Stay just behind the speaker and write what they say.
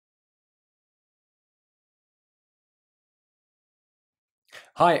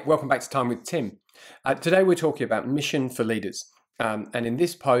Hi, welcome back to Time with Tim. Today we're talking about mission for leaders. And in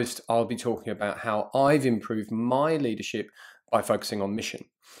this post, I'll be talking about how I've improved my leadership by focusing on mission.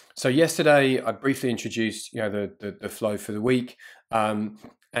 So yesterday, I briefly introduced, the flow for the week,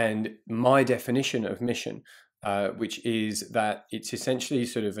 and my definition of mission, which is that it's essentially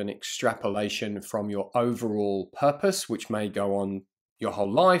sort of an extrapolation from your overall purpose, which may go on your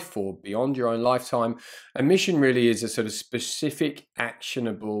whole life or beyond your own lifetime. A mission really is a sort of specific,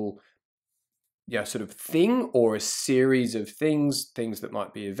 actionable, sort of thing or a series of things that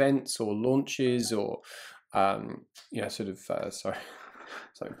might be events or launches or, sorry,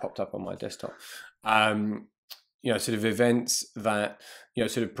 something popped up on my desktop. Sort of events that,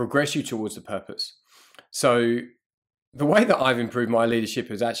 sort of progress you towards the purpose. So the way that I've improved my leadership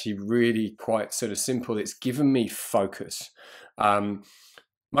is actually really quite sort of simple. It's given me focus.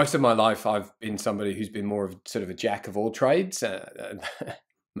 Most of my life, I've been somebody who's been more of sort of a jack of all trades,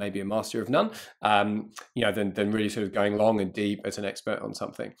 maybe a master of none, than really sort of going long and deep as an expert on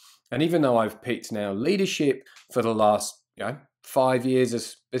something. And even though I've picked now leadership for the last 5 years, a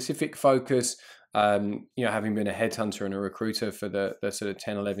specific focus, having been a headhunter and a recruiter for the sort of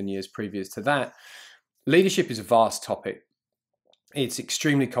 10, 11 years previous to that, leadership is a vast topic. It's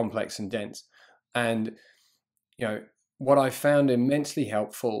extremely complex and dense. And, what I found immensely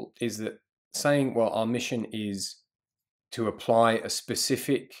helpful is that saying, well, our mission is to apply a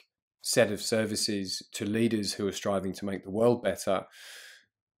specific set of services to leaders who are striving to make the world better.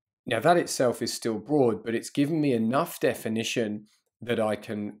 Now, that itself is still broad, but it's given me enough definition that I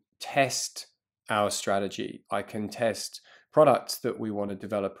can test our strategy. I can test products that we want to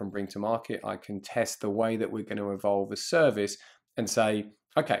develop and bring to market. I can test the way that we're going to evolve a service and say,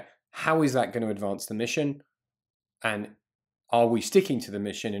 okay, how is that going to advance the mission? And are we sticking to the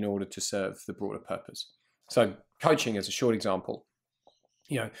mission in order to serve the broader purpose? So coaching as a short example,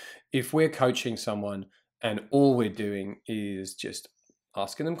 if we're coaching someone and all we're doing is just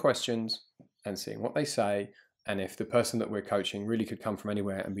asking them questions and seeing what they say, and if the person that we're coaching really could come from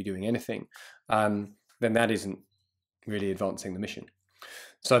anywhere and be doing anything, then that isn't really advancing the mission.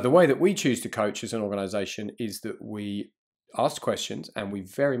 So the way that we choose to coach as an organization is that we ask questions and we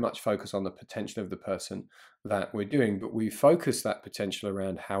very much focus on the potential of the person that we're doing, but we focus that potential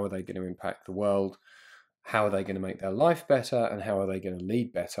around how are they going to impact the world, how are they going to make their life better, and how are they going to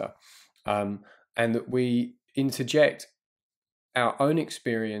lead better, and that we interject our own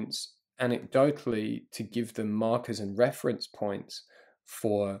experience anecdotally to give them markers and reference points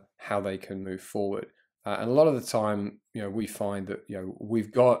for how they can move forward. And a lot of the time, we find that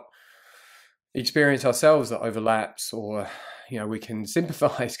we've got experience ourselves that overlaps, or we can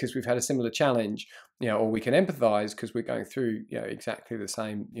sympathize because we've had a similar challenge, or we can empathize because we're going through exactly the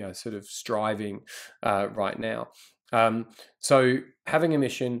same sort of striving right now. So having a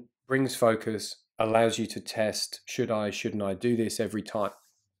mission brings focus, allows you to test, shouldn't I do this every time?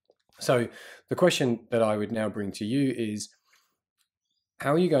 So the question that I would now bring to you is,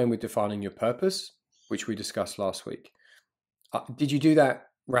 how are you going with defining your purpose, which we discussed last week? Did you do that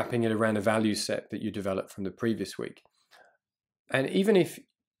wrapping it around a value set that you developed from the previous week? And even if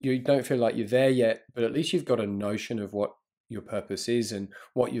you don't feel like you're there yet, but at least you've got a notion of what your purpose is and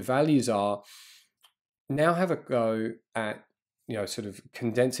what your values are, now have a go at, sort of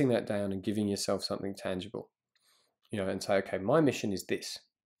condensing that down and giving yourself something tangible, and say, okay, my mission is this,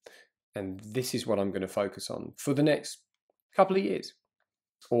 and this is what I'm going to focus on for the next couple of years,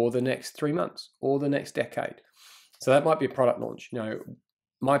 or the next 3 months, or the next decade. So that might be a product launch.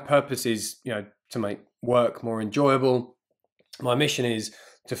 My purpose is, to make work more enjoyable. My mission is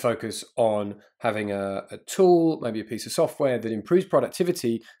to focus on having a tool, maybe a piece of software that improves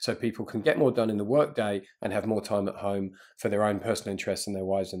productivity so people can get more done in the workday and have more time at home for their own personal interests and their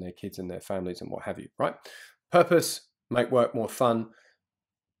wives and their kids and their families and what have you, right? Purpose, make work more fun.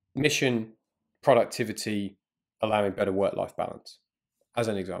 Mission, productivity, allowing better work-life balance, as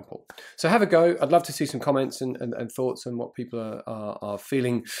an example. So have a go. I'd love to see some comments and thoughts on what people are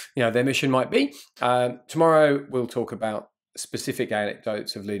feeling their mission might be. Tomorrow we'll talk about specific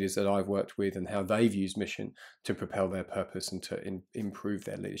anecdotes of leaders that I've worked with and how they've used mission to propel their purpose and to improve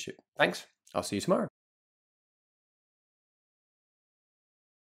their leadership. Thanks. I'll see you tomorrow.